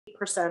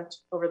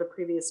over the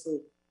previous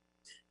week.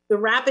 The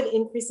rapid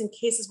increase in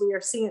cases we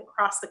are seeing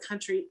across the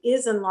country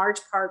is in large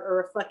part a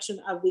reflection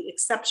of the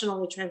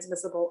exceptionally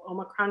transmissible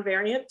Omicron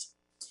variant.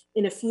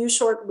 In a few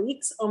short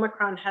weeks,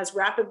 Omicron has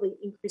rapidly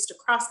increased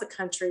across the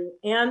country,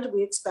 and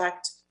we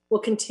expect will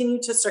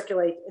continue to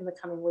circulate in the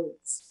coming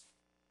weeks.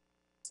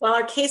 While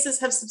our cases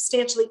have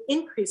substantially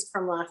increased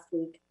from last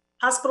week,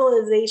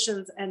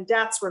 hospitalizations and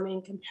deaths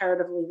remain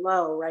comparatively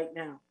low right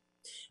now.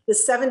 The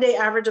 7-day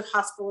average of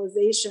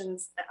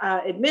hospitalizations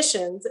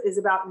admissions is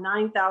about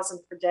 9,000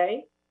 per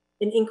day,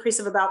 an increase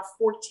of about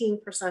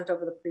 14%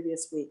 over the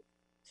previous week.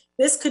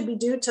 This could be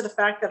due to the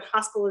fact that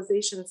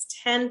hospitalizations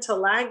tend to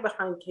lag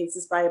behind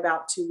cases by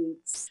about 2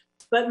 weeks,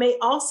 but may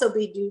also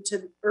be due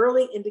to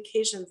early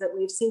indications that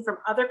we've seen from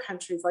other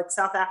countries like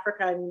South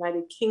Africa and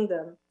United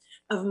Kingdom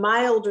of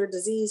milder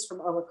disease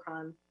from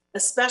Omicron,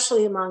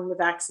 especially among the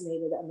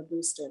vaccinated and the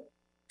boosted.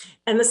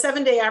 And the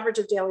 7-day average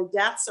of daily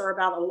deaths are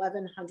about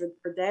 1,100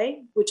 per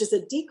day, which is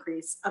a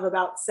decrease of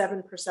about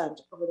 7%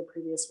 over the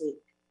previous week.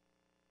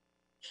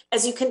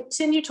 As you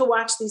continue to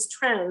watch these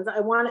trends,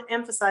 I want to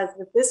emphasize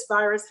that this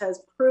virus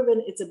has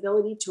proven its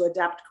ability to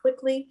adapt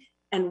quickly,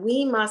 and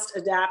we must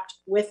adapt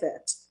with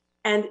it.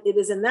 And it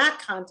is in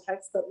that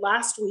context that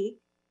last week,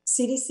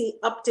 CDC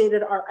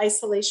updated our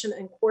isolation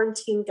and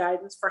quarantine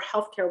guidance for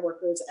healthcare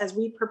workers as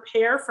we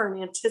prepare for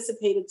an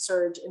anticipated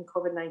surge in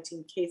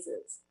COVID-19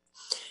 cases.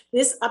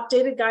 This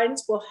updated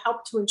guidance will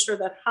help to ensure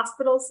that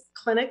hospitals,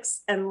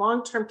 clinics, and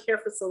long-term care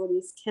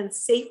facilities can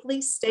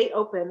safely stay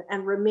open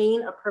and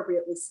remain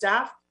appropriately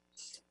staffed,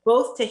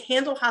 both to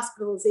handle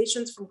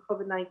hospitalizations from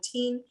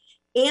COVID-19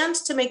 and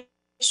to make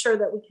sure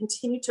that we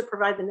continue to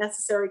provide the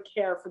necessary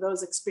care for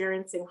those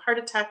experiencing heart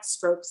attacks,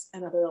 strokes,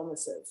 and other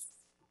illnesses.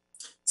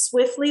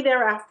 Swiftly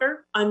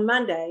thereafter, on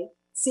Monday,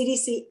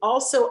 CDC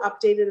also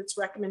updated its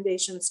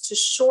recommendations to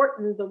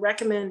shorten the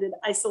recommended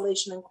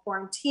isolation and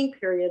quarantine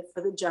period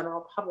for the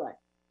general public.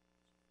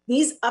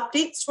 These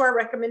updates to our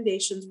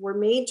recommendations were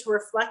made to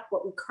reflect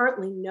what we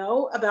currently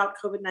know about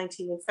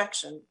COVID-19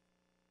 infection,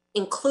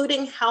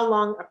 including how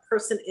long a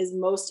person is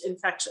most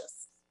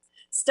infectious.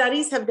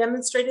 Studies have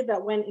demonstrated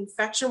that when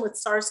infection with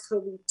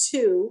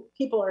SARS-CoV-2,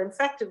 people are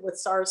infected with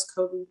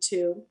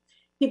SARS-CoV-2,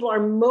 people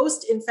are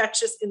most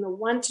infectious in the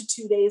 1 to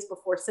 2 days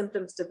before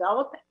symptoms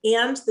develop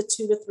and the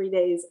 2 to 3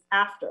 days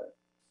after.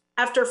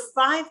 After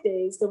 5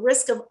 days, the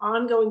risk of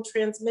ongoing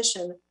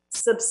transmission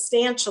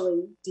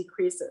substantially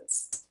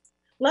decreases.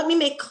 Let me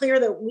make clear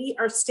that we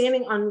are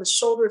standing on the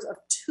shoulders of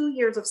 2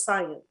 years of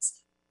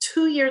science,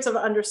 2 years of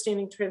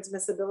understanding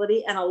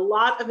transmissibility, and a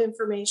lot of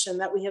information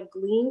that we have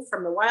gleaned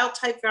from the wild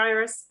type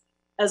virus,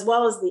 as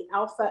well as the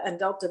Alpha and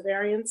Delta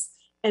variants,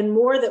 and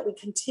more that we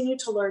continue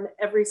to learn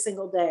every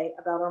single day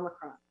about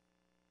Omicron.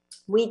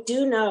 We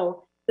do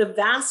know the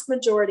vast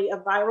majority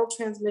of viral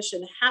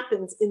transmission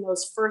happens in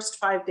those first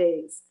 5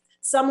 days,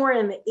 somewhere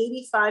in the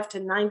 85 to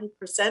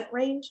 90%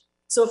 range.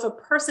 So if a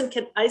person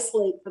can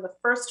isolate for the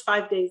first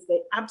 5 days,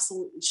 they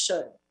absolutely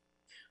should.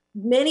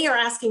 Many are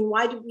asking,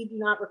 why do we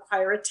not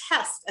require a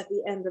test at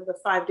the end of the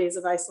 5 days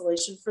of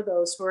isolation for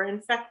those who are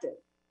infected?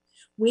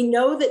 We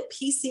know that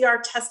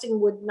PCR testing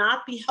would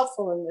not be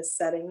helpful in this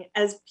setting,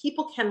 as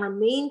people can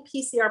remain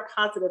PCR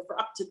positive for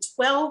up to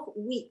 12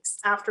 weeks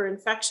after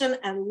infection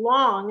and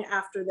long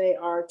after they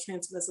are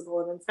transmissible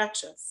and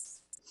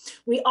infectious.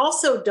 We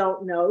also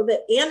don't know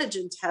that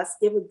antigen tests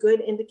give a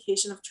good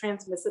indication of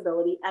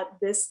transmissibility at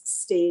this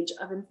stage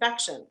of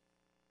infection.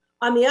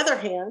 On the other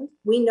hand,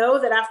 we know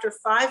that after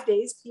 5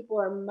 days, people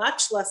are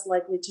much less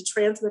likely to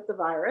transmit the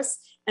virus,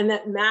 and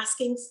that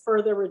masking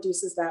further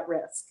reduces that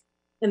risk.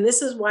 And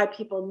this is why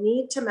people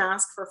need to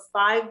mask for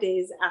 5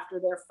 days after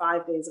their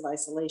 5 days of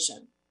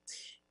isolation.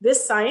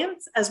 This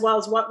science, as well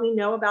as what we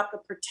know about the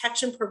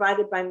protection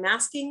provided by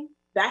masking,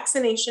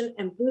 vaccination,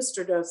 and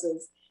booster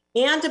doses,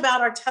 and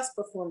about our test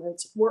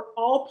performance, were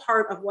all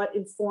part of what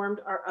informed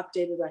our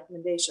updated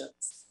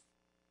recommendations.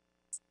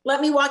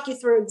 Let me walk you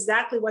through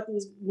exactly what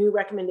these new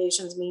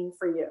recommendations mean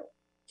for you.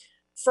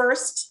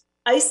 First,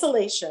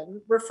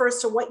 isolation refers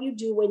to what you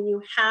do when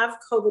you have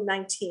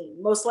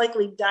COVID-19, most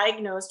likely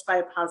diagnosed by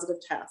a positive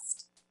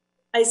test.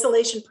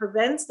 Isolation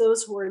prevents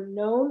those who are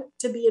known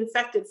to be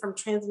infected from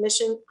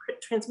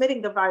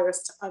transmitting the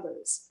virus to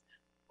others.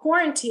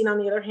 Quarantine, on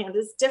the other hand,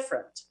 is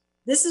different.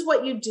 This is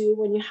what you do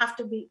when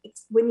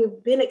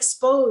you've been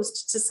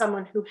exposed to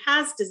someone who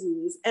has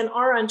disease and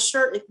are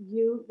unsure if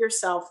you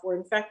yourself were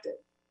infected.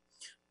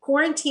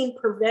 Quarantine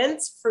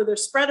prevents further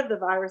spread of the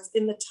virus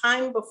in the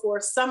time before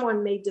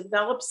someone may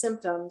develop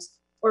symptoms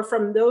or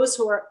from those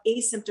who are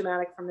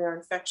asymptomatic from their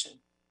infection.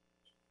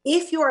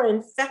 If you are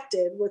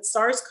infected with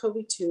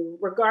SARS-CoV-2,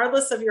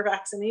 regardless of your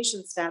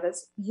vaccination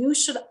status, you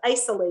should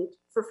isolate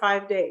for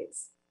 5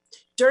 days.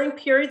 During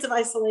periods of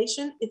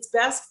isolation, it's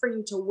best for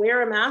you to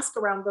wear a mask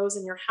around those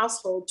in your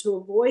household to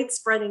avoid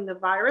spreading the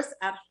virus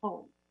at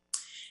home.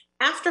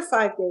 After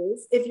 5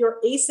 days, if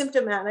you're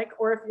asymptomatic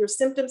or if your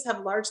symptoms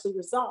have largely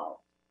resolved,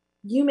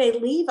 you may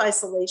leave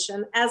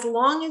isolation as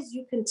long as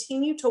you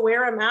continue to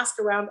wear a mask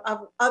around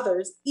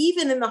others,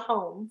 even in the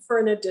home, for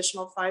an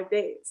additional 5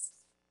 days.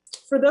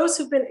 For those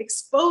who've been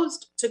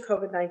exposed to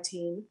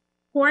COVID-19,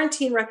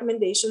 quarantine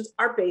recommendations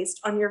are based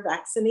on your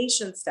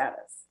vaccination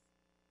status.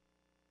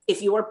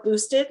 If you are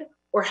boosted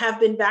or have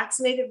been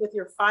vaccinated with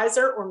your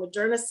Pfizer or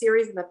Moderna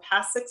series in the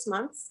past 6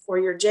 months, or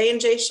your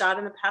J&J shot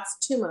in the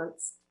past 2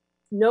 months,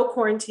 no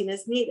quarantine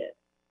is needed.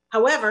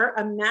 However,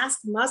 a mask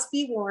must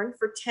be worn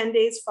for 10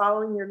 days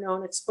following your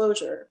known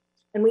exposure.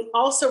 And we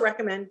also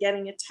recommend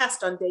getting a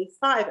test on day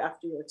 5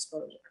 after your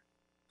exposure.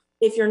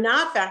 If you're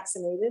not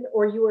vaccinated,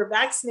 or you were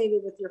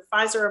vaccinated with your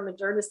Pfizer or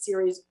Moderna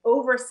series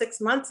over 6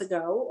 months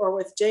ago, or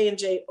with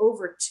J&J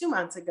over 2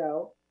 months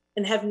ago,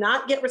 and have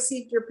not yet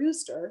received your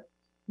booster,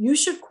 you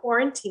should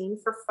quarantine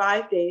for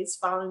 5 days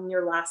following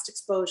your last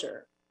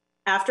exposure.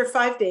 After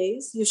 5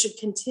 days, you should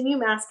continue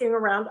masking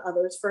around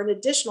others for an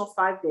additional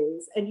 5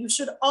 days, and you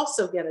should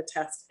also get a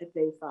test at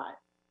day 5.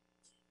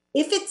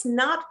 If it's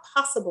not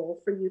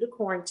possible for you to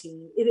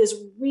quarantine, it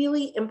is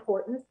really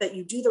important that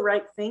you do the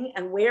right thing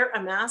and wear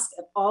a mask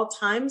at all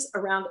times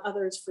around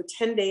others for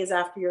 10 days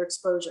after your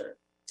exposure.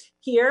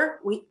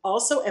 Here, we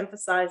also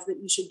emphasize that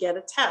you should get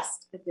a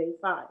test at day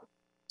 5.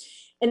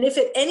 And if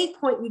at any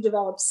point you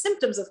develop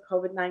symptoms of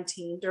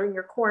COVID-19 during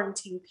your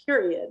quarantine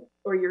period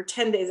or your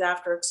 10 days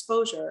after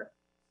exposure,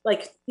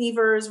 like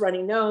fevers,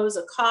 runny nose,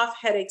 a cough,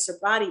 headaches, or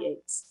body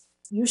aches,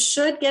 you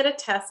should get a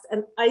test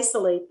and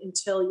isolate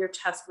until your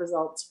test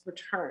results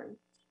return.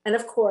 And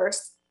of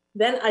course,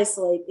 then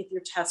isolate if your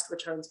test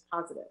returns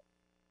positive.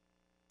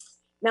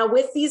 Now,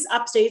 with these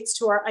updates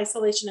to our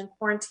isolation and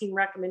quarantine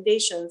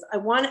recommendations, I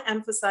want to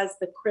emphasize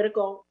the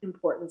critical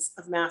importance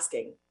of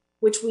masking,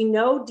 which we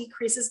know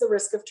decreases the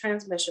risk of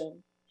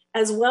transmission,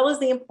 as well as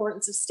the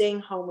importance of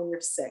staying home when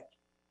you're sick.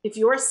 If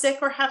you are sick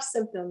or have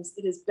symptoms,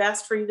 it is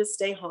best for you to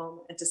stay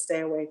home and to stay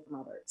away from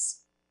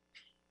others.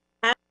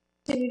 As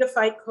we continue to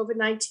fight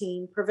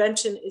COVID-19,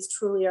 prevention is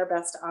truly our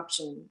best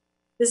option.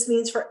 This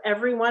means for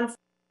everyone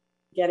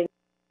getting,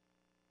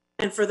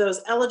 and for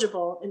those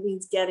eligible, it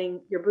means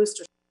getting your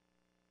booster.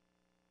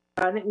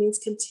 And it means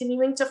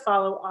continuing to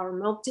follow our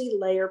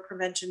multi-layer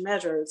prevention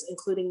measures,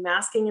 including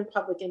masking in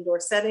public indoor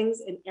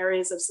settings in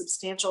areas of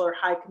substantial or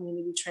high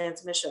community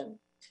transmission,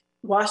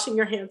 washing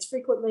your hands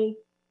frequently,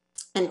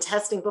 and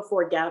testing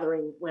before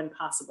gathering when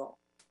possible.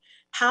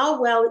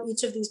 How well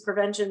each of these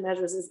prevention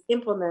measures is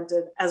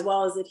implemented, as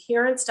well as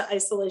adherence to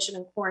isolation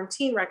and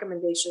quarantine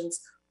recommendations,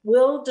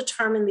 will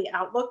determine the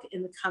outlook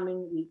in the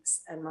coming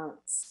weeks and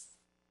months.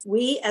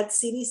 We at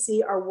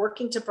CDC are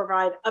working to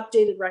provide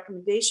updated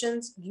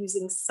recommendations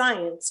using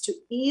science to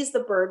ease the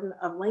burden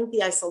of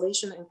lengthy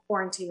isolation and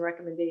quarantine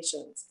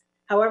recommendations.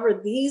 However,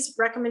 these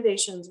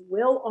recommendations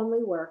will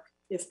only work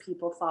if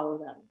people follow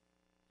them.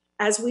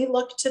 As we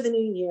look to the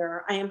new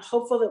year, I am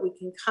hopeful that we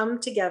can come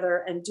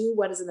together and do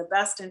what is in the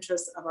best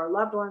interest of our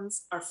loved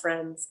ones, our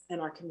friends, and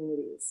our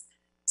communities.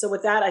 So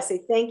with that, I say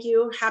thank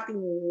you, Happy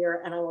New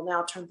Year, and I will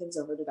now turn things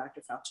over to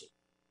Dr. Fauci.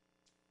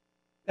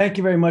 Thank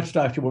you very much,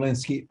 Dr.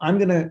 Walensky. I'm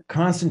going to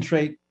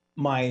concentrate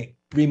my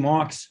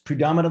remarks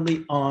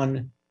predominantly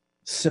on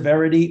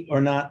severity or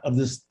not of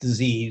this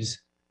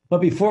disease.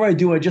 But before I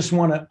do, I just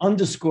want to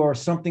underscore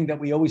something that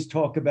we always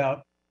talk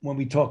about when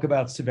we talk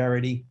about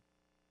severity,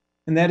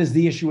 and that is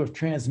the issue of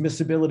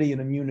transmissibility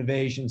and immune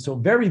evasion. So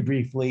very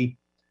briefly,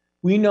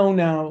 we know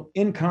now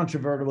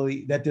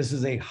incontrovertibly that this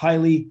is a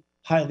highly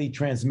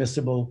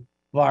transmissible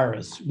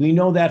virus. We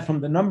know that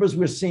from the numbers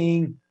we're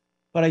seeing,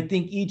 but I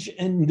think each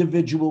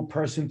individual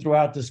person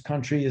throughout this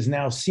country is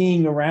now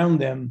seeing around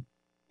them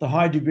the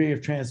high degree of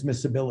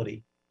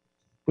transmissibility.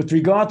 With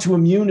regard to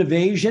immune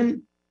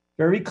evasion,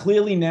 very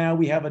clearly now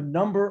we have a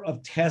number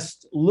of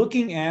tests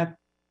looking at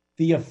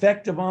the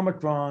effect of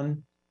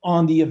Omicron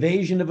on the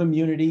evasion of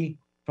immunity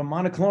from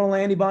monoclonal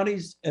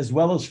antibodies as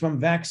well as from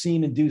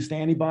vaccine-induced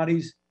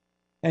antibodies.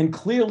 And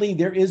clearly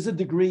there is a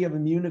degree of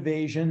immune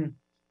evasion,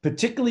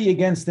 particularly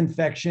against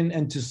infection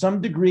and to some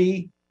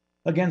degree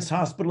against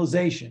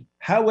hospitalization.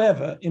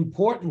 However,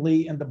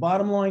 importantly, and the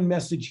bottom line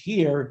message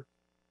here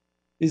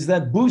is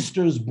that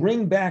boosters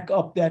bring back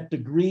up that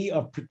degree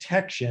of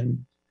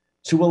protection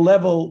to a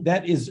level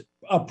that is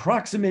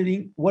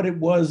approximating what it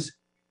was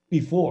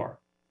before.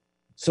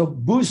 So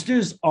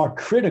boosters are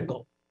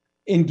critical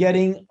in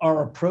getting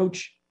our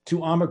approach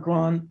to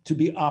Omicron to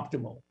be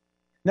optimal.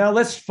 Now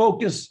let's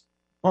focus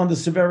on the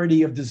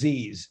severity of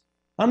disease.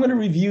 I'm going to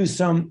review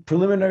some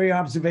preliminary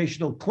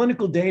observational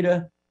clinical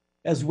data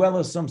as well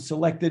as some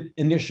selected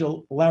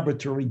initial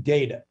laboratory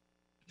data.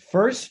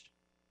 First,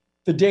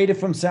 the data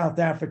from South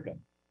Africa.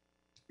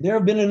 There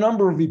have been a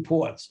number of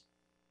reports.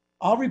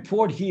 I'll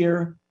report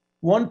here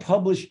one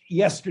published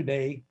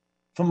yesterday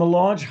from a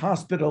large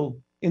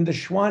hospital in the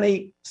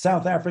Tshwane,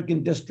 South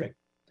African district,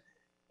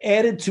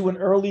 added to an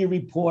earlier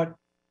report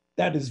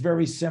that is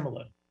very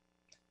similar.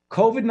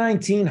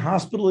 COVID-19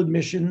 hospital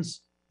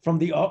admissions from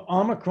the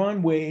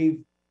Omicron wave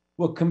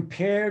were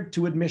compared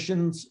to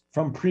admissions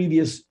from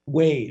previous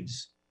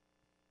waves.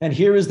 And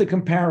here is the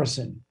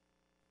comparison.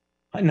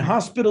 In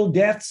hospital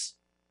deaths,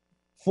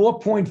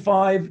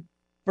 4.5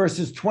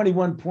 versus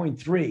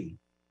 21.3.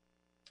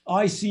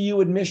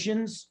 ICU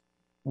admissions,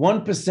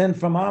 1%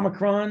 from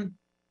Omicron,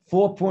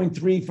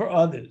 4.3 for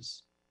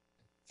others.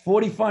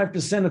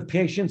 45% of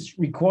patients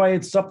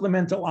required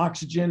supplemental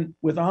oxygen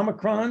with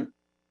Omicron,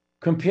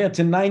 compared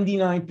to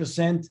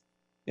 99%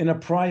 in a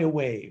prior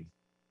wave.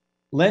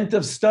 Length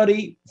of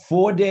stay,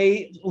 4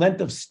 days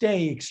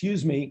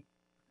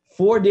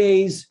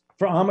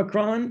for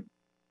Omicron,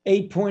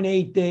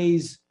 8.8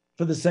 days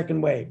for the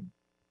second wave.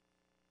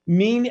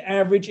 Mean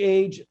average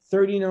age,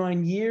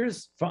 39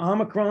 years for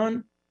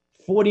Omicron,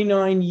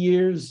 49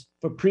 years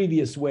for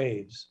previous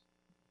waves.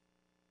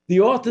 The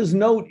authors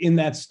note in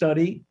that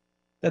study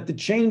that the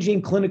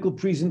changing clinical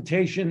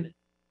presentation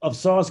of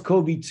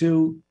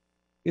SARS-CoV-2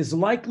 is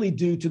likely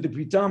due to the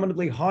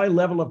predominantly high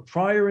level of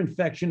prior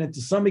infection and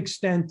to some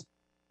extent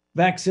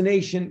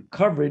vaccination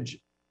coverage,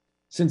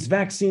 since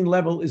vaccine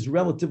level is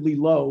relatively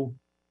low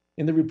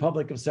in the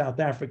Republic of South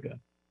Africa.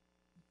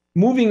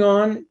 Moving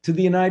on to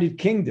the United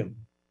Kingdom.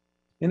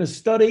 In a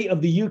study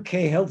of the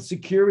UK Health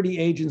Security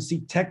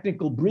Agency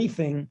technical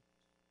briefing,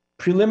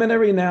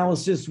 preliminary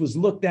analysis was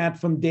looked at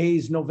from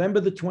days November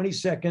the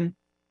 22nd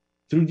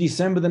through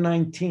December the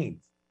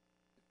 19th.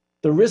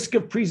 The risk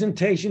of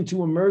presentation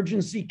to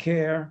emergency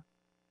care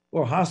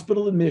or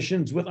hospital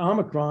admissions with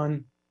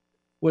Omicron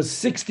was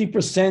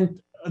 60%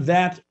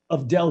 that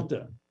of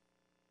Delta.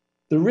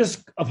 The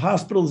risk of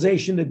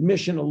hospitalization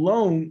admission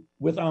alone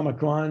with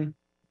Omicron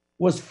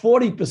was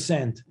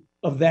 40%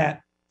 of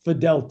that for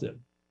Delta.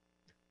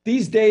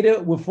 These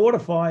data were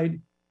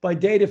fortified by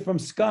data from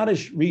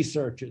Scottish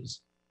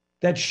researchers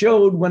that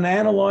showed, when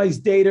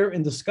analyzed data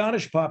in the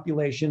Scottish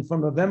population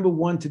from November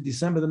 1 to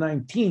December the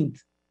 19th,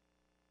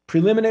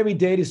 preliminary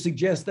data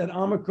suggests that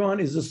Omicron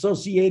is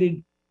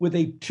associated with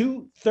a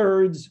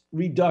 2/3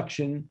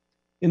 reduction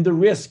in the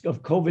risk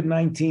of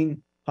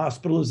COVID-19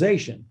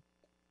 hospitalization.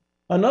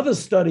 Another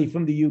study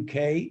from the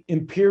UK,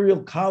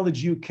 Imperial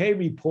College UK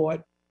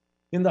report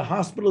in the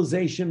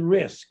hospitalization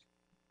risk,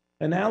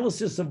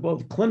 analysis of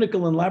both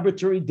clinical and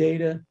laboratory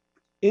data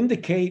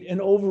indicate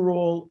an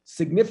overall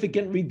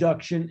significant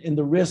reduction in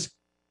the risk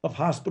of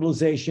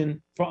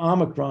hospitalization for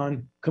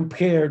Omicron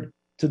compared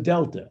to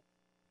Delta.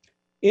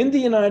 In the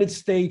United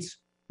States,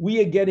 we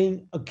are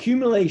getting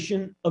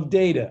accumulation of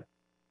data.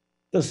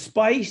 The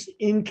spike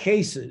in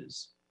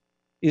cases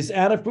is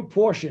out of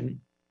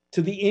proportion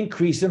to the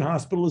increase in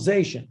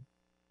hospitalization.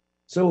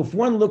 So if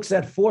one looks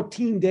at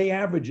 14-day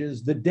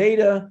averages, the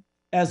data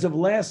as of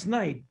last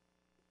night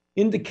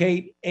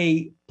indicate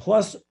a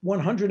plus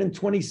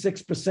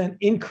 126%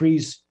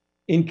 increase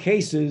in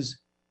cases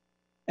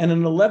and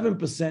an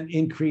 11%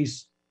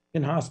 increase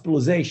in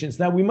hospitalizations.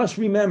 Now, we must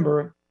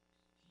remember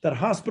that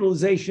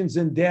hospitalizations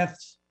and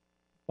deaths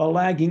are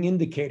lagging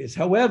indicators.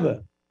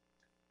 However,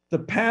 the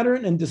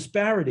pattern and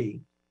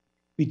disparity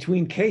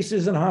between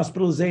cases and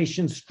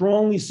hospitalizations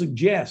strongly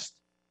suggest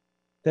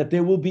that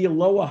there will be a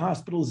lower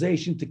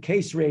hospitalization to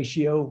case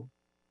ratio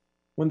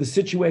when the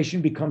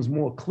situation becomes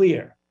more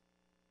clear.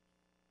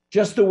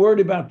 Just a word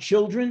about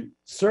children.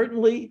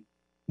 Certainly,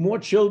 more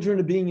children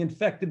are being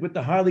infected with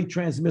the highly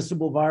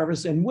transmissible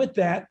virus, and with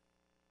that,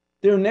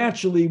 there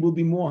naturally will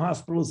be more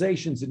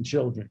hospitalizations in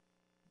children.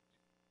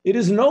 It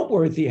is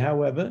noteworthy,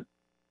 however,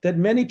 that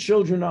many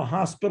children are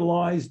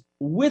hospitalized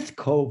with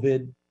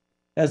COVID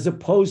as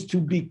opposed to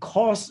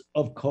because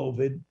of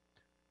COVID,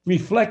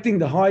 reflecting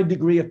the high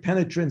degree of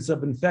penetrance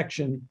of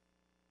infection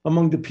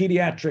among the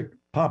pediatric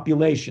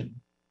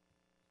population.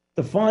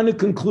 The final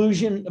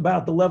conclusion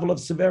about the level of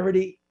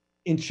severity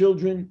in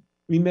children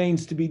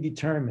remains to be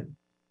determined.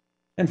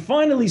 And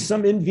finally,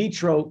 some in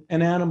vitro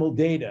and animal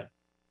data,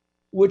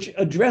 which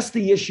address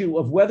the issue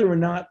of whether or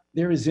not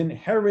there is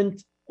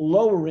inherent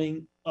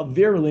lowering of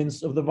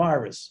virulence of the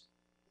virus.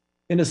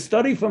 In a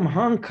study from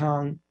Hong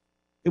Kong,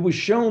 it was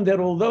shown that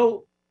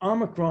although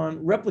Omicron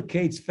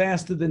replicates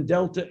faster than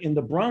Delta in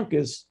the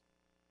bronchus,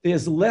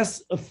 there's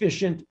less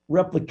efficient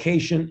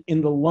replication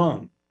in the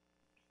lung.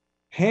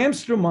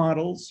 Hamster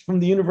models from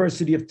the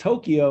University of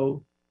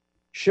Tokyo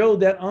show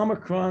that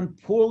Omicron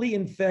poorly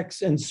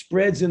infects and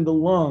spreads in the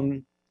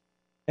lung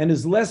and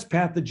is less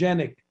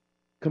pathogenic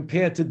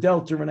compared to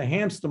Delta in a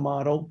hamster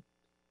model.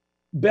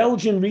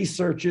 Belgian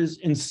researchers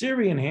in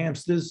Syrian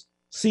hamsters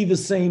see the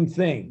same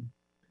thing.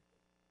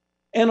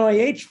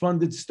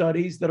 NIH-funded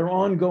studies that are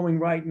ongoing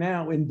right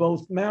now in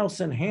both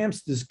mouse and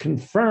hamsters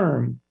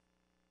confirm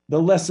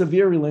the lesser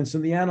virulence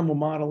in the animal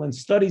model, and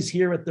studies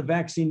here at the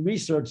Vaccine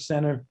Research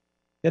Center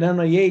at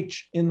NIH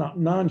in the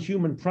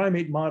non-human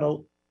primate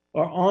model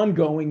are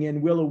ongoing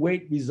and will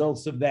await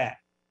results of that.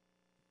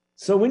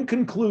 So in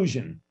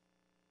conclusion,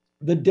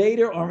 the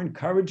data are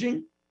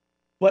encouraging,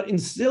 but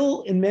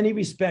still in many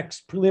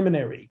respects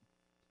preliminary,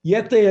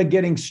 yet they are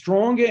getting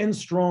stronger and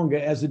stronger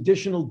as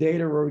additional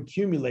data are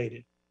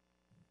accumulated.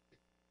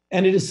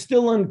 And it is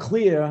still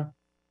unclear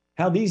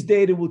how these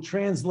data will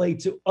translate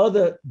to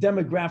other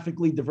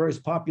demographically diverse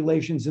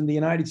populations in the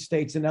United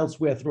States and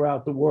elsewhere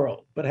throughout the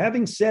world. But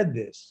having said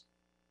this,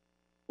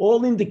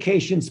 all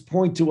indications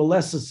point to a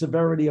lesser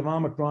severity of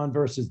Omicron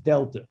versus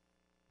Delta.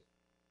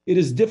 It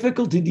is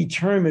difficult to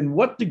determine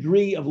what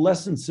degree of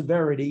lessened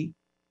severity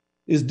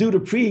is due to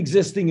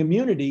pre-existing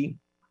immunity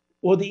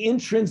or the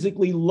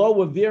intrinsically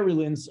lower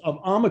virulence of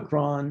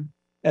Omicron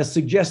as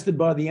suggested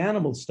by the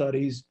animal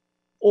studies,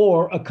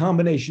 or a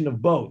combination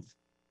of both.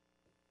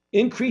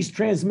 Increased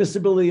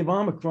transmissibility of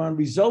Omicron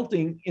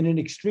resulting in an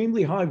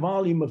extremely high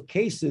volume of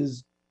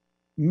cases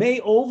may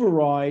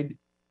override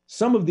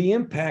some of the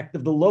impact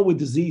of the lower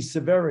disease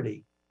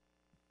severity.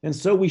 And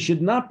so we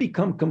should not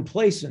become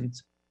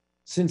complacent,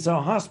 since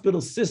our hospital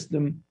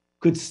system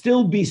could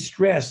still be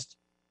stressed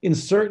in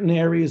certain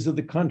areas of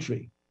the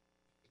country.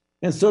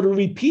 And so to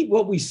repeat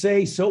what we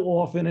say so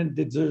often, and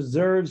it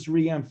deserves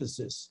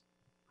reemphasis,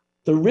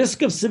 the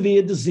risk of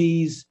severe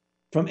disease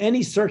from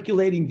any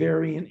circulating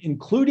variant,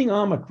 including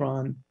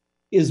Omicron,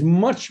 is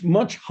much,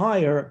 much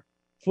higher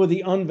for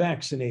the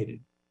unvaccinated.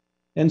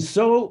 And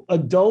so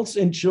adults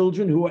and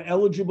children who are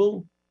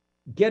eligible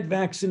get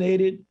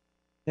vaccinated,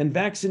 and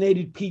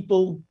vaccinated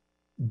people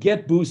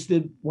get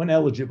boosted when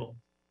eligible.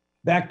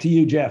 Back to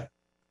you, Jeff.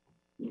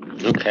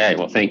 Okay,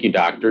 well, thank you,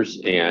 doctors.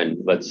 And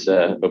let's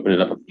open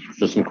it up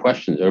for some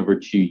questions. Over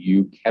to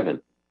you, Kevin.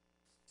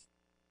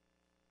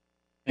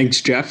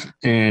 Thanks, Jeff.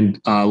 And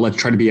let's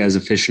try to be as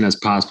efficient as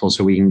possible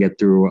so we can get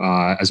through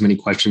as many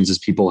questions as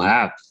people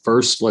have.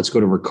 First, let's go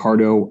to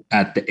Ricardo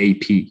at the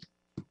AP.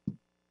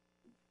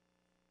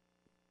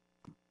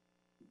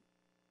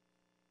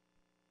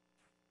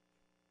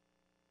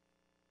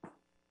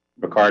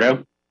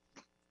 Ricardo?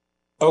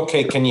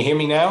 Okay, can you hear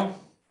me now?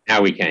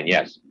 Now we can,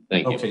 yes.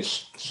 Thank you. Okay,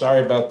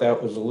 sorry about that.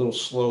 It was a little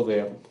slow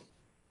there.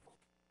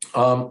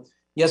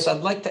 Yes,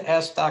 I'd like to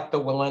ask Dr.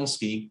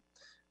 Walensky,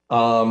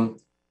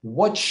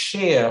 what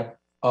share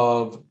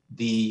of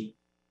the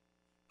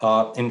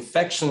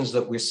infections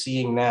that we're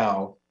seeing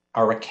now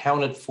are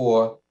accounted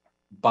for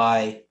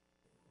by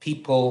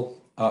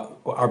people,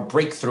 are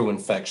breakthrough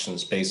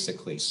infections,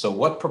 basically? So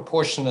what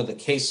proportion of the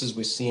cases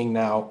we're seeing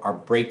now are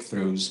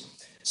breakthroughs?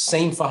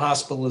 Same for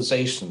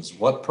hospitalizations.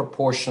 What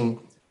proportion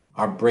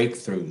are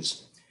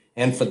breakthroughs?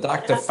 And for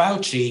Dr.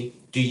 Fauci,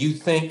 do you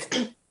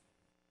think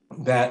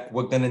that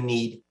we're going to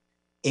need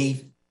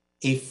a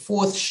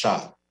fourth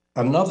shot,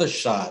 another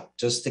shot,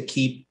 just to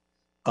keep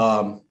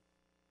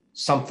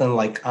something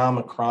like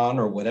Omicron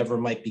or whatever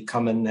might be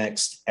coming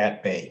next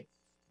at bay?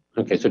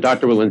 Okay, so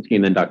Dr. Walensky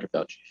and then Dr.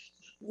 Fauci.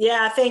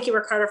 Yeah, thank you,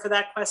 Ricardo, for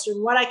that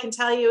question. What I can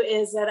tell you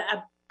is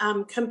that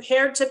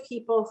compared to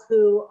people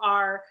who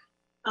are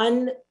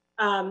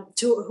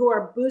who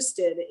are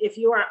boosted, if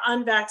you are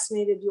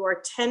unvaccinated, you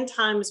are 10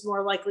 times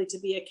more likely to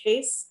be a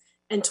case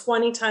and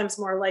 20 times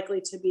more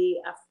likely to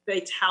be a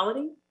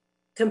fatality.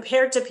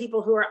 Compared to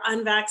people who are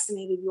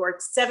unvaccinated, you are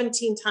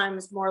 17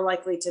 times more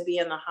likely to be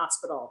in the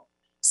hospital.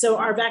 So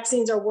our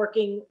vaccines are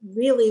working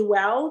really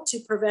well to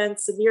prevent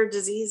severe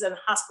disease and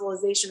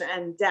hospitalization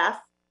and death.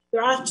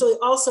 They're actually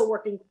also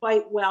working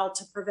quite well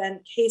to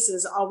prevent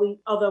cases,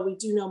 although we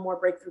do know more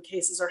breakthrough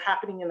cases are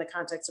happening in the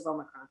context of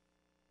Omicron.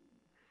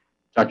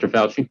 Dr.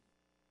 Fauci?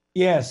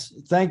 Yes,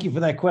 thank you for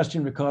that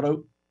question,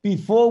 Ricardo.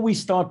 Before we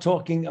start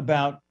talking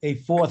about a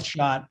fourth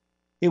shot,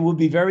 it will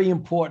be very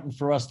important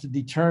for us to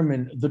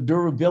determine the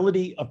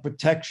durability of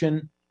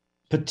protection,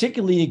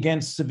 particularly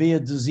against severe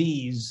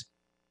disease,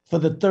 for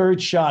the third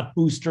shot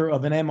booster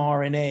of an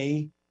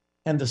mRNA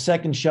and the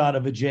second shot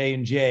of a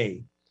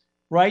J&J.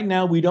 Right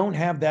now, we don't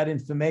have that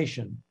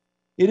information.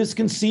 It is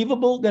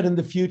conceivable that in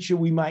the future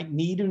we might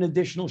need an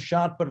additional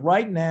shot, but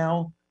right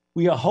now,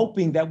 we are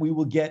hoping that we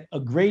will get a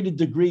greater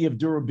degree of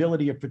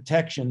durability of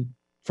protection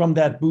from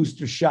that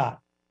booster shot.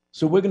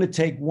 So we're going to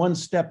take one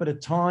step at a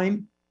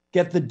time,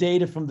 get the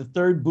data from the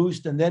third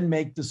boost, and then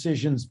make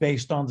decisions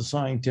based on the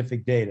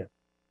scientific data.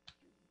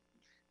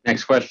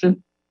 Next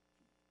question.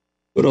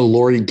 Go to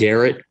Lori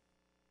Garrett.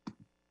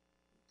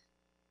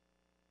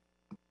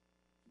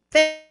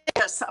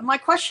 Yes, my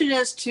question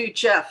is to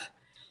Jeff.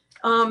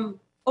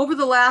 Over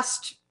the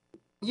last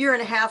year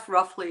and a half,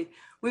 roughly,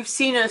 we've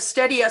seen a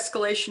steady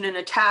escalation in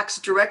attacks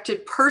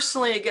directed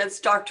personally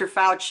against Dr.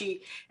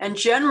 Fauci and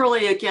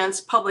generally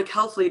against public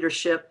health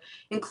leadership,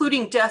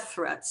 including death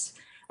threats.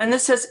 And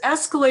this has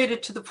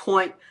escalated to the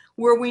point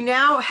where we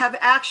now have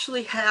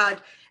actually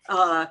had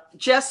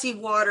Jesse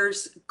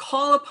Waters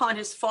call upon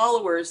his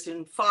followers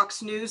in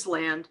Fox News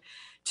land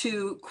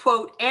to,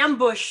 quote,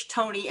 ambush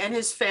Tony and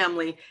his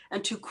family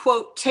and to,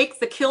 quote, take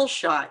the kill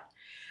shot.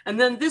 And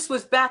then this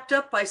was backed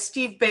up by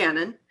Steve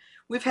Bannon.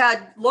 We've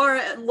had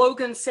Laura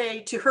Logan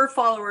say to her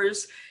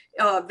followers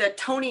that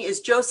Tony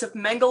is Joseph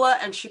Mengele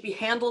and should be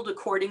handled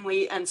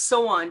accordingly, and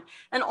so on.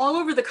 And all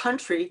over the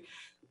country,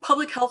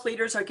 public health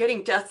leaders are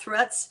getting death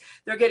threats.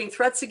 They're getting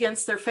threats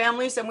against their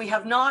families, and we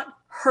have not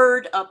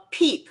heard a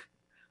peep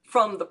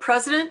from the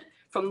president,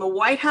 from the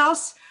White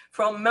House,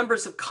 from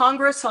members of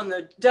Congress on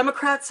the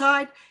Democrat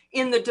side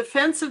in the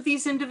defense of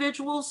these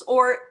individuals,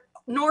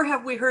 nor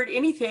have we heard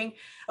anything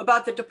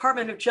about the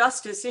Department of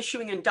Justice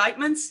issuing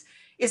indictments.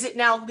 Is it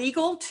now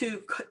legal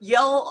to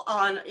yell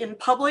in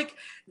public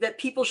that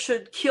people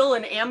should kill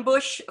and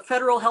ambush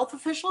federal health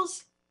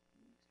officials?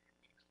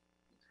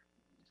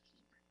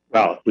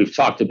 Well, we've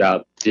talked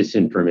about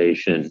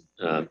disinformation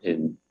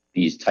in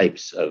these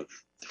types of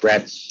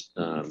threats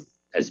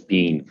as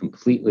being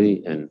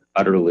completely and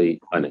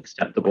utterly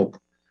unacceptable.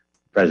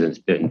 The president's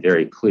been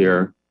very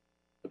clear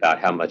about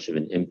how much of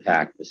an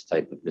impact this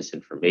type of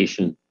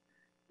misinformation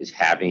is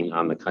having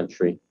on the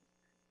country.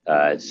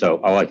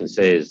 So all I can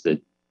say is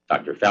that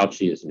Dr.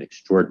 Fauci is an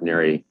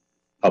extraordinary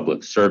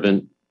public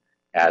servant,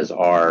 as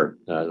are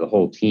the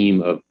whole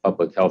team of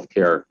public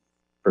healthcare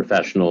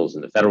professionals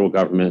in the federal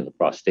government,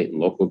 across state and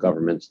local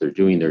governments. They're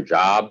doing their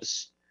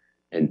jobs,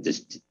 and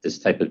this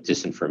type of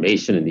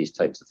disinformation and these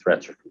types of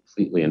threats are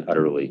completely and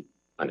utterly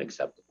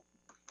unacceptable.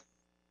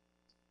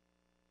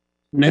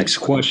 Next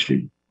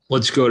question.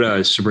 Let's go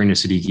to Sabrina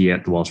Siddiqui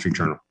at the Wall Street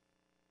Journal.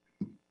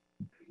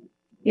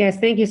 Yes,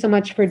 thank you so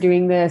much for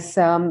doing this.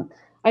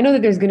 I know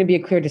that there's going to be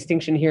a clear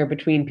distinction here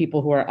between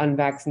people who are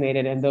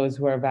unvaccinated and those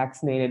who are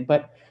vaccinated.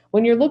 But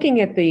when you're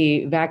looking at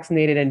the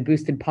vaccinated and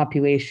boosted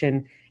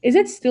population, is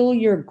it still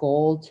your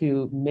goal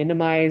to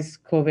minimize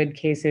COVID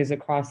cases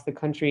across the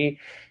country?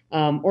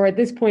 Or at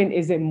this point,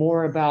 is it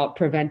more about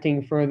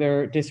preventing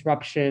further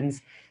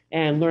disruptions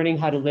and learning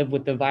how to live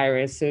with the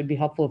virus? So it'd be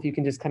helpful if you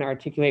can just kind of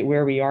articulate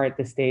where we are at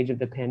this stage of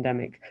the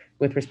pandemic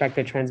with respect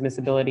to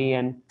transmissibility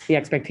and the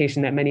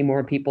expectation that many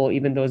more people,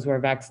 even those who are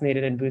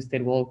vaccinated and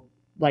boosted, will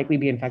likely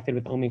be infected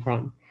with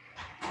Omicron.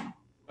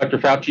 Dr.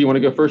 Fauci, you want to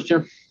go first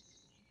here?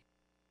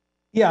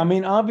 Yeah, I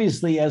mean,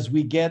 obviously, as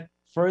we get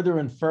further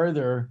and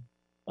further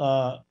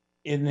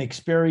in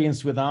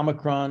experience with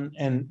Omicron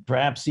and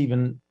perhaps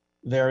even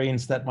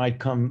variants that might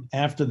come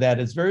after that,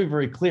 it's very,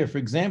 very clear. For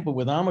example,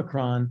 with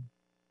Omicron,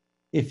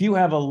 if you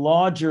have a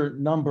larger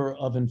number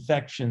of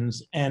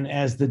infections, and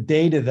as the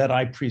data that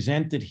I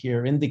presented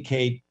here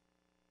indicate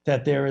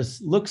that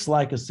looks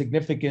like a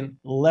significant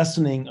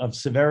lessening of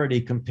severity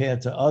compared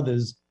to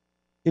others,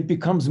 it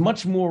becomes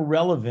much more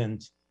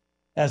relevant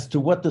as to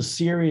what the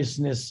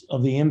seriousness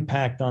of the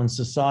impact on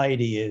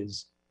society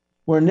is.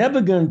 We're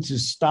never going to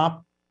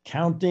stop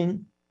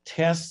counting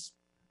tests,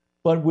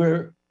 but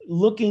we're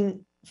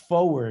looking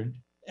forward,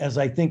 as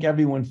I think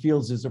everyone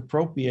feels is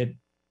appropriate,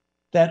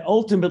 that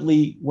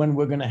ultimately when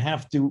we're going to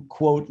have to,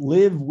 quote,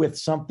 live with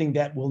something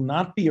that will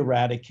not be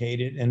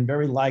eradicated and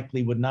very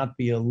likely would not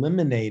be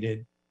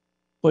eliminated,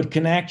 but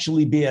can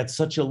actually be at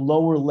such a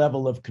lower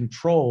level of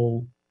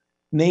control,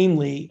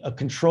 namely a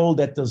control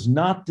that does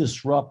not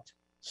disrupt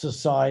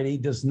society,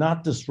 does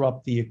not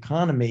disrupt the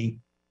economy,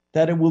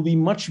 that it will be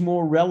much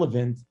more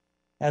relevant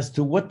as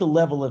to what the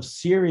level of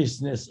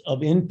seriousness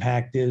of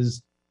impact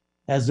is,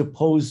 as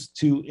opposed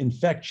to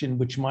infection,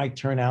 which might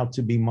turn out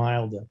to be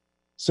milder.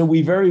 So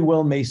we very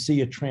well may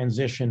see a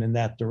transition in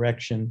that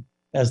direction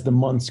as the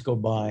months go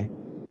by.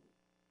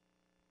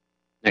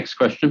 Next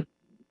question.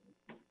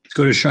 Let's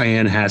go to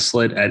Cheyenne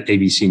Haslett at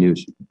ABC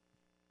News.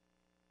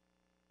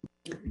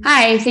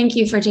 Hi, thank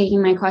you for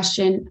taking my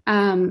question.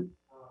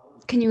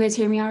 Can you guys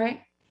hear me all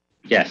right?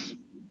 Yes.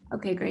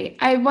 Okay, great.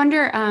 I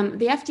wonder,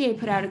 the FDA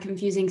put out a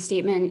confusing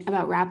statement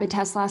about rapid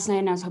tests last night,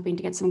 and I was hoping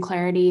to get some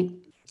clarity.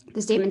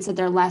 The statement said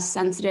they're less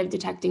sensitive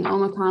detecting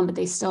Omicron, but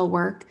they still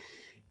work.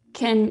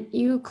 Can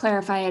you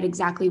clarify at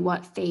exactly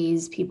what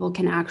phase people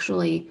can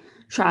actually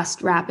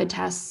trust rapid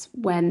tests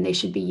when they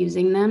should be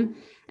using them?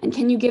 And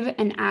can you give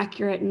an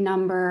accurate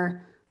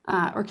number,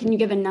 or can you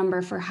give a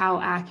number for how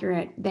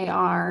accurate they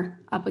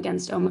are up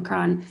against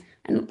Omicron?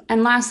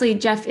 And lastly,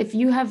 Jeff, if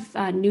you have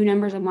new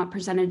numbers on what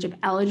percentage of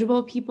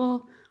eligible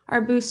people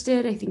are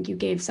boosted, I think you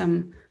gave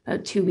some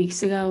about 2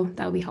 weeks ago,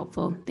 that would be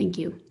helpful. Thank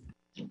you.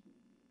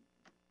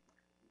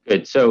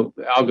 Good. So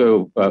I'll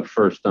go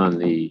first on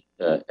the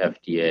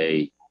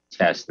FDA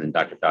test, and then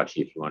Dr. Fauci,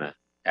 if you want to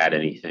add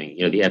anything.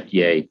 You know, the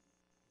FDA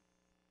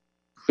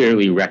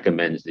clearly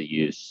recommends the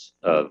use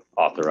of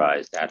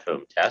authorized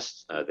at-home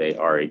tests. They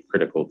are a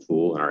critical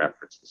tool in our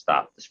efforts to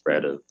stop the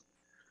spread of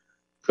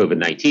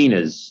COVID-19,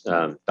 as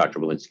Dr.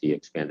 Walensky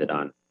expanded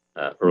on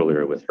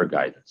earlier with her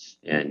guidance.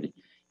 And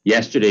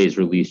yesterday's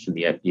release from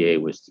the FDA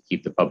was to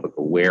keep the public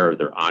aware of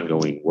their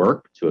ongoing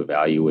work to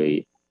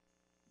evaluate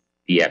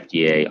the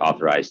FDA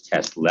authorized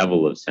test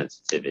level of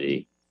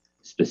sensitivity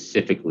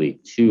specifically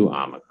to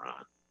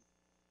Omicron.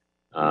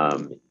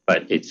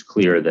 But it's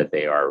clear that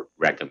they are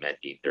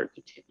recommending their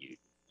continued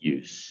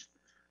use.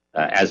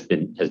 Has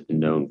been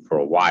known for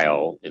a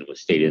while, and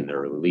was stated in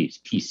their release,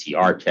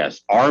 PCR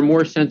tests are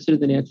more sensitive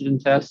than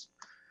antigen tests.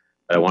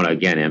 But I want to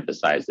again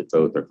emphasize that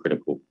both are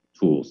critical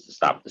tools to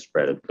stop the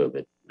spread of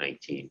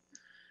COVID-19.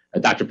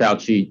 Dr.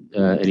 Fauci,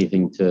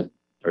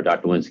 or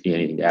Dr. Walensky,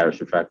 anything to add or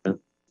subtract there?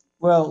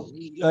 Well,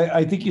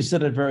 I think you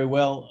said it very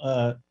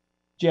well,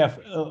 Jeff.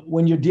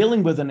 When you're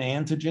dealing with an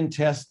antigen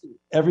test,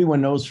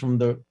 everyone knows from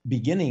the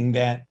beginning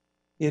that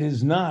it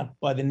is not,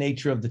 by the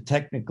nature of the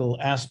technical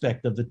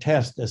aspect of the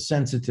test, as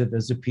sensitive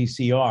as a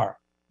PCR.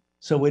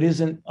 So it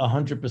isn't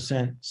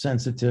 100%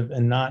 sensitive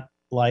and not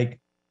like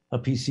a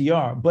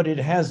PCR, but it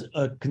has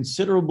a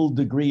considerable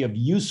degree of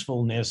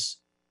usefulness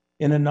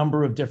in a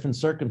number of different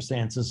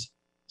circumstances,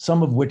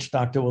 some of which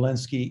Dr.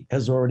 Walensky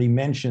has already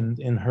mentioned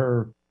in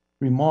her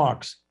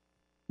remarks.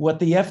 What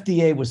the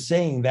FDA was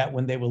saying, that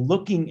when they were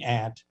looking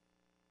at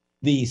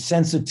the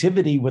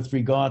sensitivity with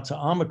regard to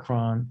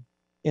Omicron,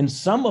 in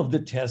some of the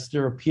tests,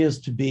 there appears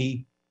to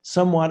be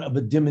somewhat of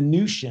a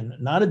diminution,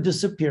 not a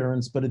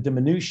disappearance, but a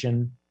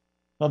diminution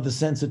of the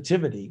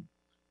sensitivity.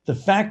 The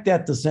fact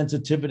that the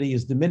sensitivity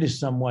is diminished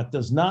somewhat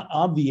does not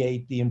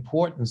obviate the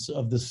importance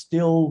of the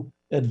still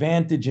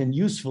advantage and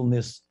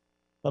usefulness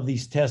of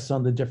these tests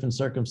under different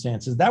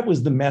circumstances. That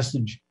was the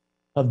message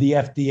of the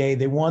FDA.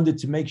 They wanted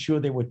to make sure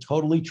they were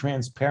totally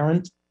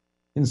transparent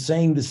in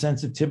saying the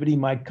sensitivity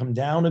might come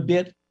down a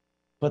bit,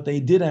 but they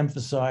did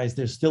emphasize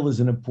there still is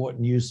an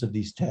important use of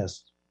these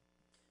tests.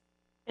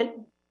 And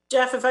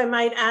Jeff, if I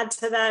might add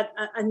to that,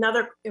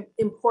 another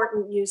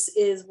important use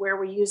is where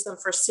we use them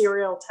for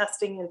serial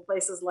testing in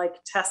places like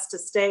Test to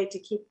Stay to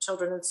keep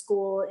children in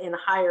school, in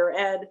higher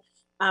ed,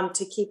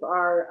 to keep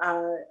our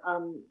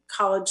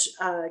college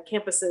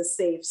campuses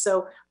safe.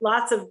 So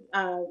lots of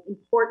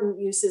important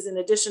uses in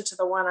addition to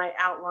the one I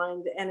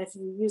outlined. And if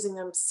you're using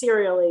them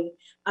serially,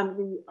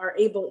 you are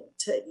able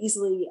to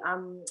easily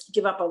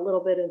give up a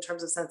little bit in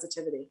terms of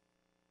sensitivity.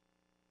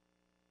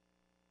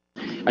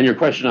 On your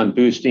question on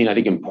boosting, I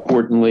think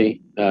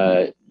importantly,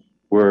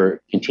 we're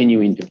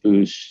continuing to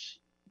boost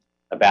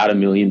about 1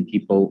 million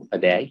people a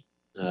day,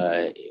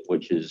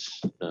 which is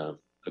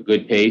a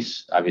good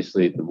pace.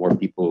 Obviously, the more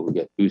people who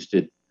get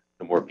boosted,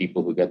 the more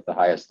people who get the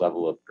highest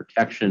level of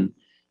protection.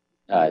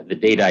 The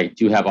data I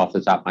do have off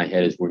the top of my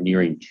head is we're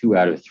nearing 2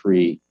 out of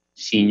 3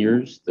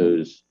 seniors,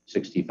 those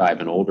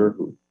 65 and older,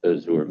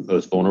 those who are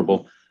most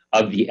vulnerable.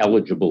 Of the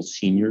eligible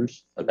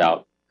seniors,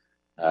 about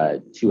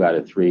 2 out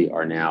of 3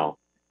 are now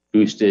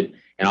boosted.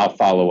 And I'll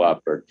follow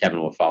up, or Kevin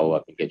will follow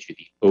up and get you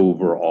the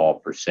overall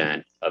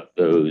percent of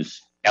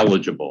those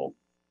eligible,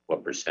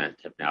 what percent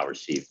have now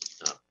received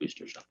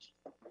booster shots.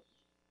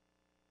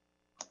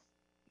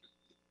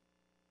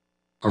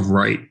 All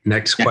right,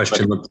 next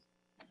question.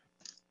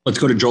 Let's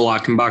go to Joel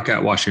Achenbach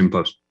at Washington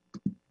Post.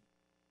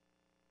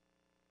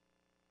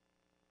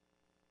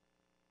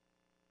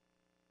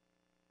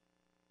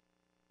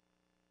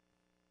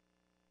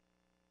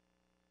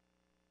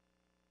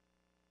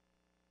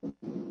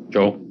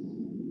 Joel?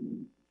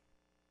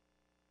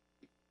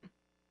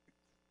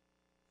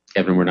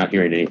 Kevin, we're not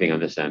hearing anything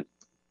on this end.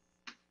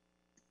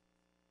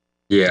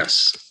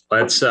 Yes,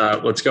 let's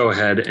go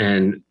ahead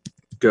and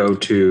go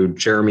to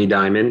Jeremy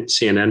Diamond,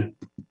 CNN.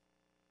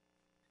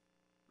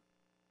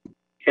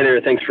 Hey there,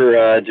 thanks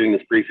for doing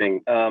this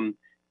briefing. On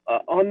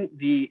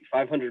the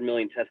 500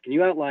 million tests, can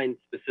you outline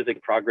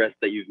specific progress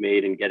that you've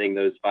made in getting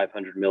those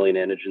 500 million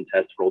antigen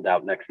tests rolled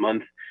out next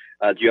month?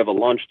 Do you have a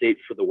launch date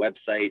for the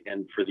website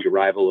and for the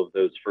arrival of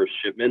those first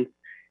shipments?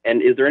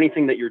 And is there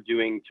anything that you're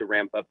doing to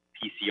ramp up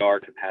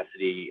PCR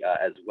capacity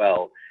as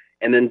well?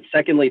 And then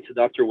secondly, to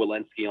Dr.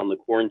 Walensky on the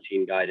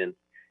quarantine guidance,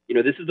 you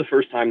know, this is the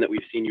first time that we've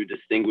seen you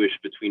distinguish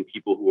between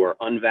people who are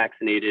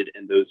unvaccinated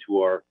and those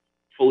who are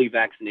fully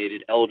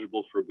vaccinated,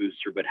 eligible for a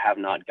booster, but have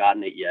not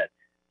gotten it yet.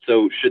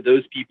 So should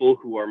those people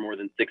who are more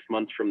than 6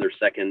 months from their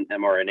second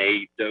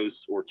mRNA dose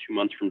or 2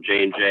 months from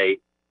J&J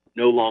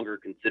no longer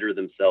consider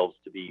themselves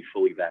to be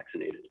fully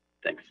vaccinated?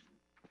 Thanks.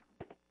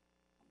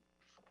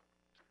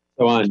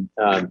 So on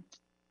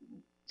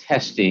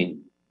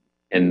testing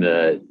and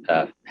the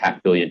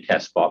 500 million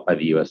tests bought by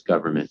the US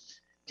government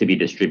to be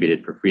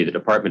distributed for free, the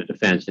Department of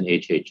Defense and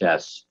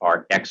HHS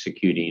are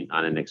executing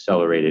on an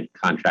accelerated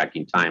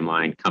contracting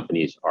timeline.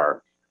 Companies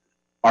are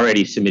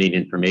already submitting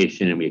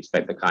information, and we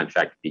expect the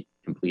contract to be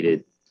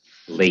completed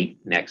late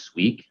next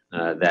week.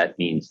 That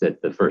means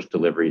that the first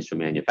deliveries from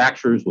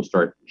manufacturers will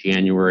start in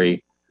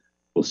January.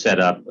 We'll set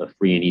up a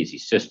free and easy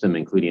system,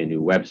 including a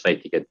new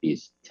website to get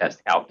these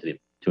tests out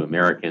to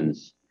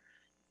Americans.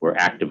 We're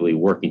actively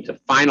working to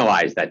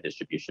finalize that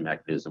distribution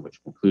mechanism, which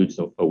includes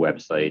a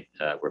website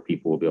where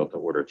people will be able to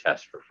order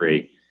tests for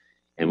free.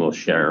 And we'll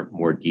share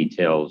more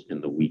details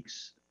in the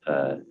weeks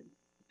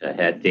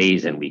ahead,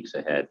 days and weeks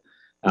ahead.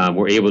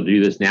 We're able to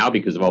do this now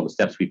because of all the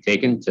steps we've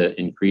taken to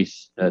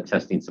increase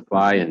testing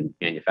supply and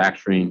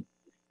manufacturing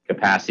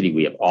capacity.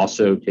 We have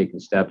also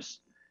taken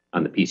steps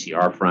on the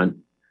PCR front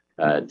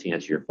to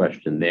answer your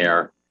question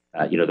there.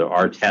 There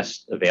are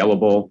tests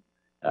available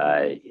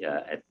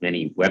at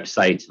many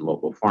websites and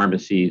local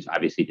pharmacies.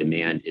 Obviously,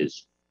 demand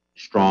is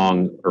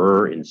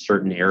stronger in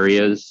certain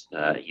areas,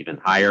 even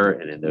higher.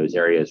 And in those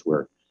areas,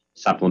 we're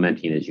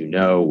supplementing, as you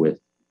know, with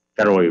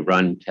federally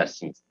run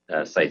testing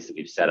sites that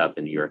we've set up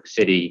in New York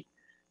City.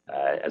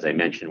 As I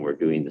mentioned, we're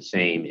doing the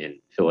same in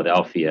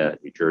Philadelphia,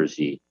 New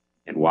Jersey,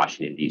 and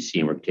Washington, D.C.,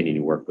 and we're continuing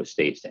to work with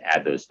states to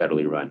add those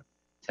federally run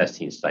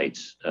testing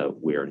sites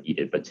where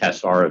needed. But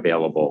tests are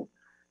available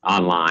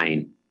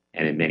online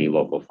and in many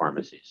local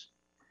pharmacies,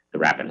 the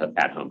rapid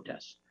at-home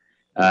tests.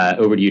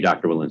 Over to you,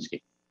 Dr.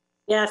 Walensky.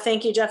 Yeah,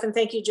 thank you, Jeff, and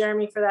thank you,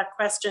 Jeremy, for that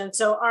question.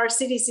 So our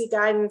CDC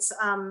guidance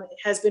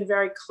has been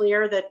very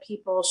clear that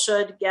people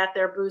should get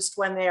their boost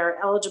when they are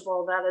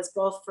eligible. That is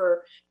both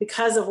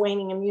because of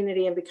waning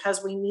immunity and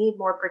because we need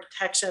more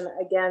protection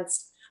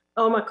against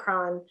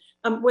Omicron.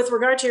 With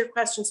regard to your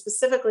question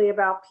specifically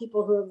about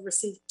people who have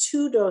received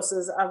 2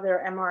 doses of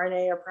their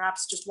mRNA or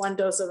perhaps just 1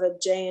 dose of a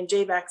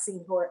J&J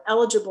vaccine who are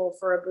eligible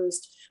for a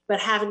boost but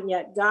haven't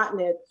yet gotten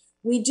it,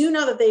 we do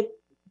know that they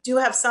do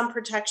have some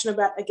protection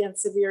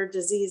against severe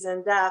disease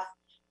and death.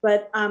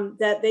 but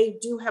that they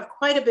do have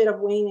quite a bit of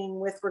waning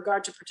with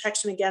regard to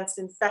protection against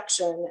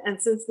infection.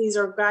 And since these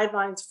are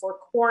guidelines for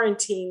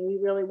quarantine, we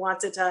really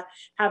wanted to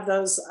have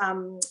those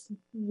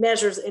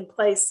measures in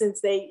place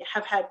since they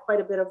have had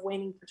quite a bit of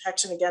waning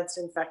protection against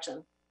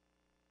infection.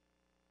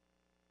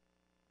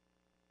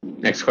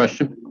 Next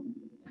question.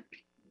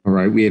 All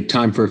right, we have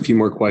time for a few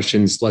more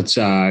questions. Let's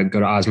go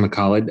to Asma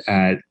Khalid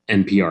at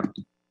NPR.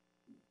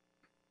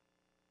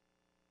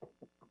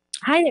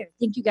 Hi there.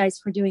 Thank you guys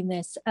for doing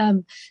this.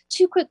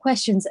 Two quick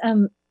questions.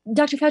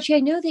 Dr. Fauci, I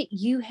know that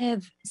you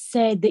have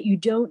said that you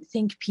don't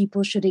think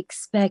people should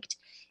expect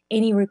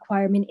any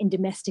requirement in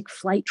domestic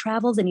flight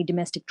travels, any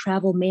domestic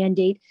travel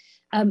mandate.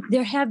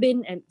 There have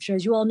been, I'm sure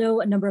as you all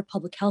know, a number of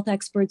public health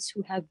experts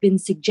who have been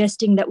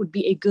suggesting that would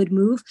be a good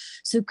move.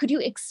 So could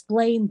you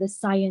explain the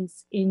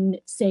science in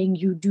saying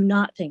you do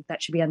not think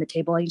that should be on the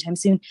table anytime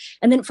soon?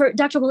 And then for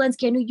Dr.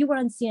 Walensky, I know you were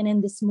on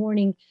CNN this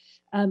morning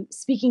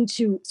speaking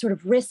to sort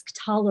of risk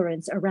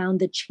tolerance around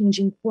the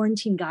changing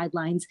quarantine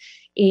guidelines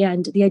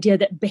and the idea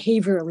that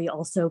behaviorally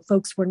also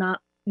folks were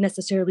not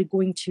necessarily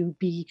going to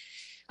be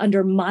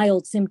under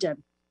mild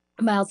symptoms,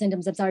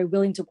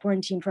 willing to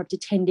quarantine for up to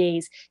 10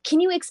 days. Can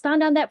you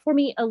expound on that for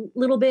me a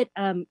little bit?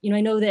 I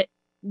know that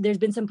there's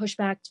been some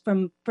pushback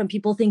from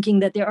people thinking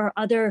that there are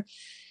other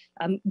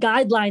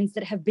guidelines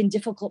that have been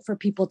difficult for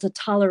people to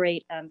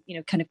tolerate.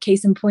 Kind of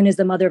case in point is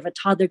the mother of a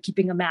toddler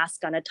keeping a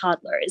mask on a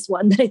toddler is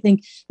one that I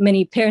think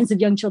many parents of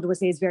young children would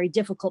say is very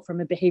difficult from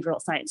a behavioral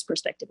science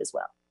perspective as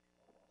well.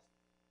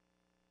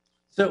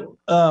 So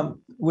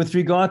with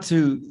regard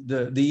to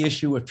the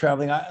issue of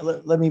traveling,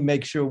 let me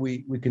make sure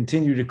we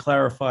continue to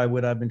clarify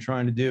what I've been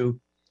trying to do.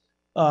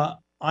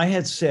 I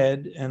had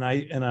said, and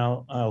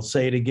I'll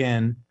say it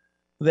again,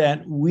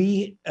 that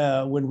when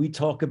we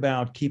talk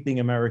about keeping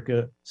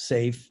America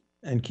safe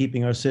and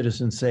keeping our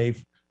citizens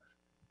safe,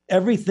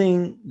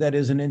 everything that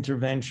is an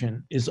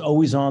intervention is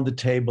always on the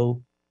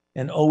table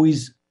and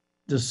always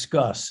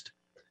discussed.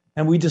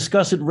 And we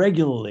discuss it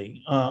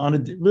regularly,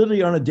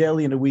 literally on a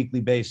daily and a weekly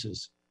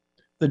basis.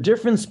 The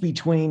difference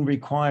between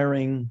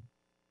requiring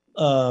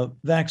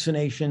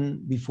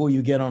vaccination before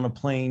you get on a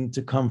plane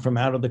to come from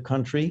out of the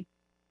country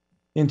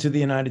into the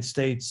United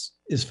States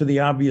is for the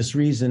obvious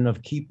reason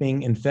of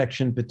keeping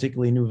infection,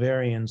 particularly new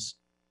variants,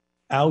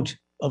 out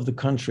of the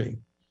country.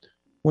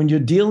 When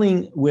you're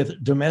dealing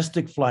with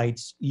domestic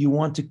flights, you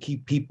want to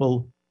keep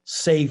people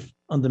safe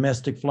on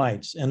domestic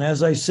flights. And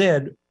as I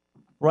said,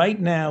 right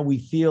now we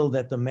feel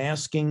that the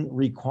masking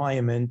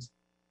requirement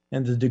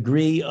and the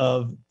degree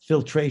of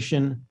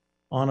filtration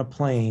on a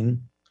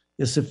plane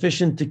is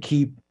sufficient to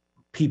keep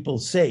people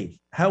safe.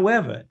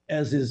 However,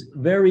 as is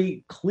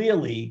very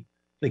clearly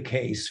the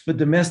case for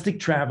domestic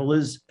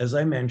travelers, as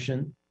I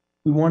mentioned,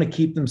 we want to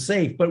keep them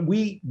safe, but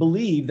we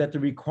believe that the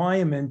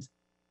requirement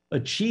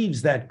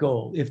achieves that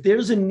goal. If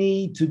there's a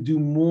need to do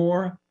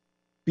more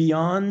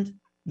beyond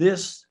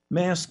this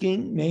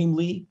masking,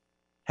 namely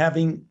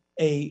having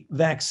a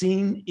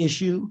vaccine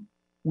issue,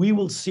 we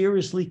will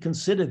seriously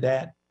consider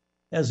that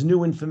as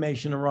new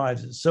information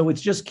arises. So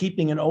it's just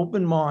keeping an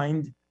open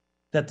mind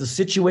that the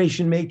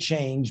situation may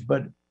change,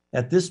 but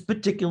at this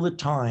particular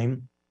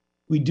time,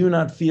 we do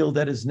not feel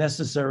that it's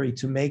necessary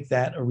to make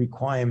that a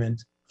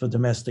requirement for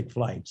domestic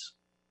flights.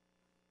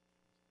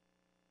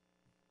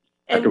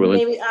 And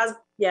maybe,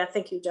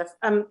 thank you, Jeff.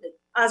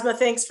 Asma,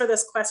 thanks for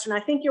this question.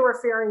 I think you're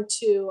referring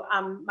to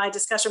my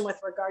discussion with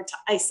regard to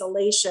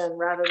isolation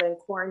rather than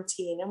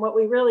quarantine. And what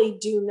we really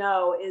do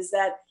know is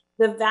that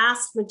the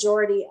vast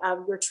majority of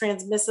your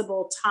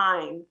transmissible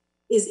time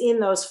is in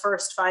those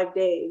first 5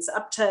 days.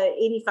 Up to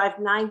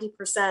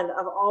 85–90%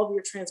 of all of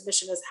your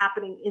transmission is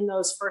happening in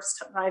those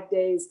first 5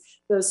 days,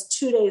 those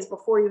 2 days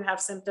before you have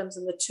symptoms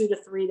and the 2 to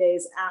 3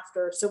 days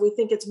after. So we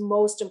think it's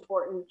most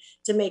important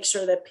to make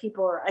sure that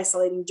people are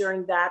isolating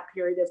during that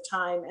period of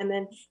time. And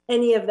then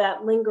any of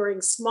that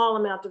lingering small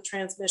amount of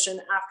transmission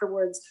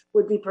afterwards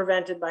would be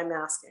prevented by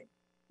masking.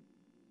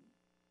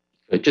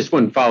 Just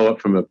one follow-up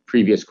from a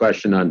previous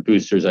question on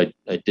boosters. I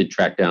did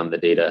track down the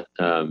data.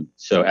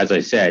 So as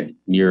I said,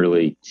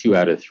 nearly 2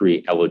 out of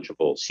 3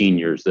 eligible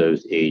seniors,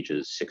 those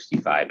ages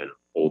 65 and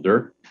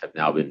older, have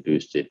now been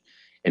boosted.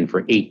 And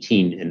for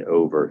 18 and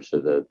over, so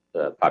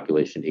the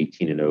population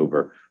 18 and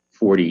over,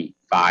 45%,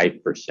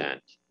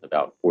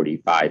 about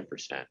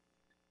 45%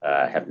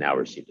 have now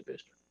received a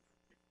booster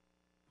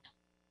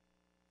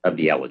of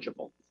the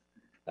eligible.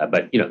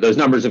 But those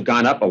numbers have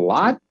gone up a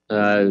lot,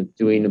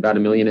 doing about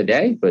 1 million a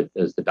day. But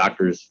as the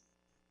doctors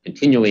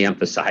continually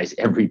emphasize,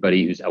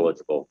 everybody who's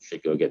eligible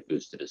should go get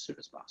boosted as soon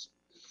as possible.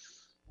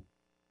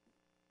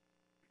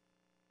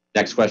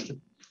 Next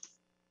question.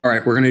 All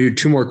right, we're going to do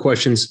 2 more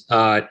questions.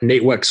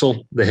 Nate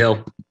Wexel, The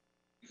Hill.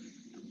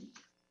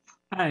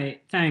 Hi,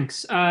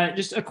 thanks.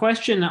 Just a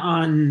question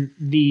on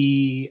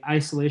the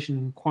isolation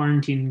and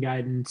quarantine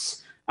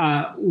guidance.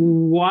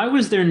 Why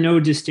was there no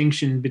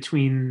distinction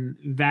between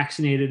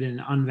vaccinated and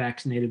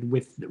unvaccinated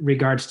with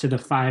regards to the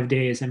 5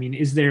 days? I mean,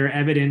 is there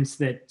evidence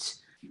that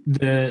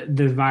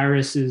the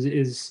virus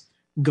is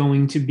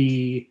going to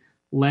be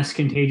less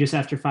contagious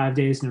after 5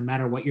 days, no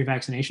matter what your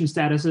vaccination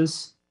status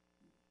is?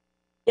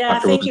 Yeah,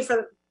 Dr.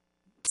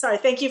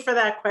 thank you for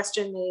that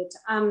question, Nate.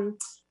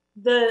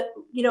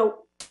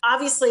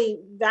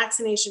 Obviously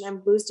vaccination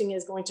and boosting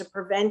is going to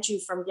prevent you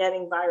from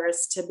getting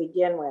virus to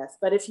begin with.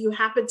 But if you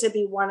happen to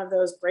be one of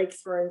those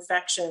breakthrough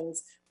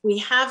infections, we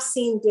have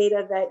seen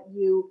data that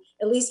you,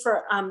 at least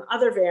for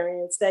other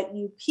variants, that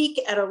you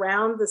peak at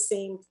around the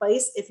same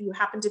place. If you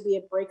happen to be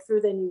a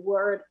breakthrough than you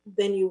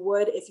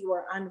would if you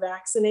were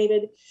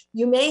unvaccinated.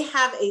 You may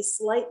have a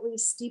slightly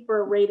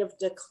steeper rate of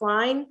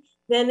decline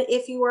than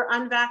if you were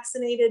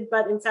unvaccinated,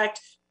 but in fact,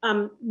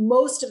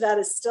 most of that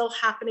is still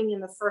happening in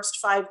the first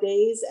 5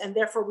 days, and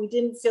therefore we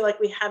didn't feel like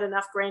we had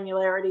enough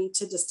granularity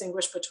to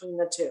distinguish between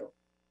the two.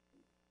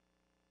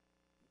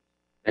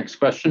 Next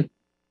question.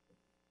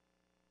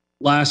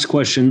 Last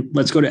question.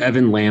 Let's go to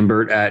Evan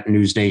Lambert at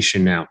News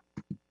Nation now.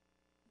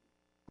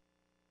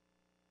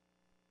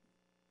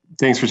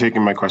 Thanks for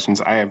taking my questions.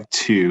 I have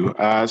two.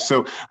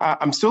 So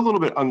I'm still a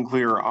little bit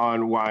unclear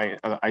on why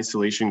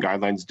isolation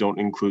guidelines don't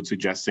include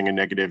suggesting a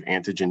negative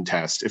antigen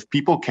test. If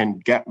people can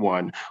get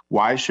one,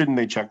 why shouldn't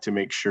they check to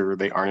make sure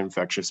they aren't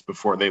infectious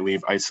before they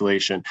leave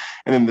isolation?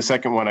 And then the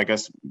second one, I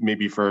guess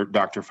maybe for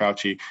Dr.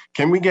 Fauci,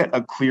 can we get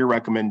a clear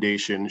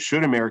recommendation?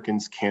 Should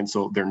Americans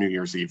cancel their New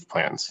Year's Eve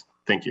plans?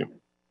 Thank you.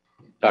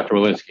 Dr.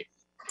 Walensky.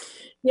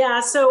 Yeah,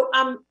 so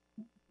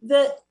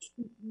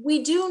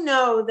we do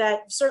know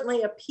that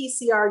certainly a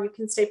PCR, you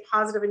can stay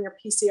positive in your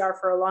PCR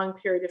for a long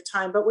period of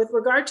time. But with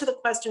regard to the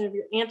question of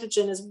your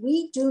antigen, is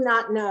we do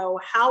not know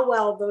how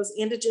well those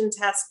antigen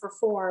tests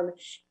perform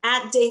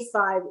at day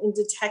 5 in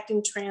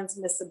detecting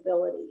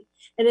transmissibility.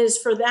 And it is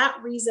for that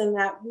reason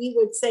that we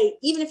would say,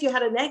 even if you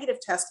had a negative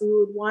test, we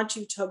would want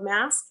you to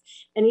mask.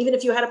 And even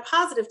if you had a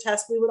positive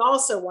test, we would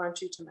also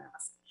want you to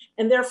mask.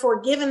 And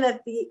therefore, given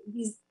that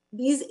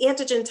these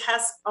antigen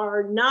tests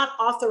are not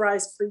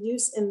authorized for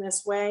use in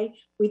this way,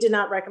 we did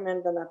not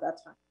recommend them at that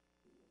time.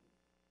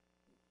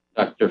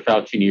 Dr.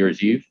 Fauci, New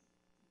Year's Eve.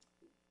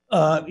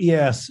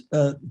 Yes,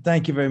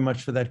 thank you very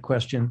much for that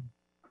question.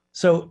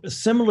 So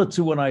similar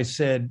to what I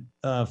said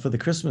for the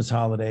Christmas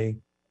holiday,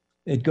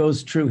 it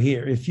goes true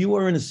here. If you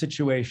are in a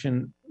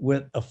situation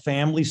with a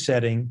family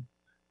setting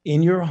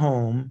in your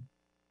home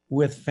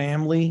with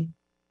family,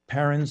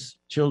 parents,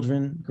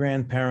 children,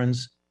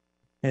 grandparents,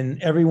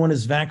 and everyone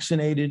is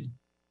vaccinated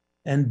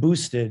and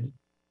boosted,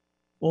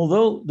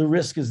 although the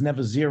risk is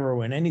never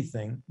zero in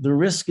anything, the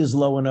risk is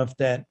low enough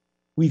that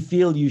we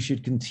feel you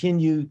should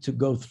continue to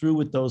go through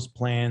with those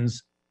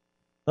plans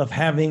of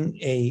having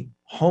a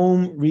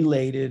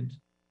home-related,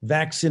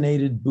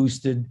 vaccinated,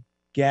 boosted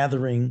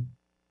gathering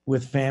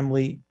with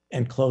family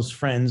and close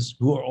friends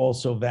who are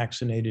also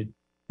vaccinated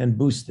and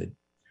boosted.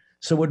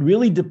 So it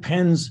really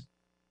depends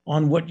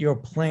on what your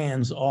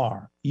plans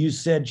are. You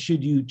said,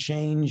 should you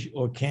change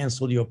or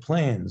cancel your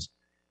plans?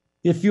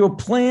 If your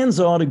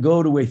plans are to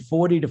go to a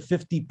 40 to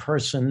 50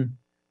 person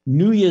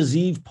New Year's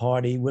Eve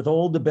party with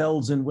all the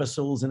bells and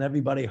whistles and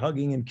everybody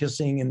hugging and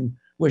kissing and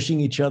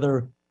wishing each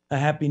other a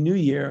happy new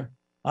year,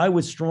 I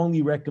would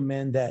strongly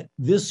recommend that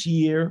this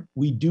year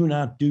we do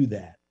not do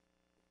that.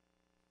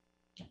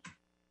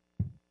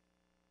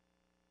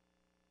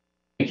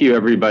 Thank you,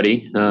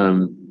 everybody.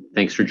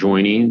 Thanks for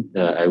joining.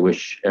 I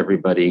wish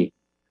everybody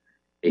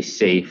a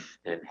safe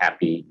and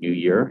happy new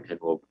year, and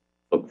we'll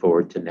look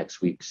forward to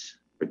next week's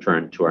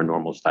return to our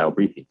normal style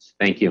briefings.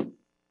 Thank you.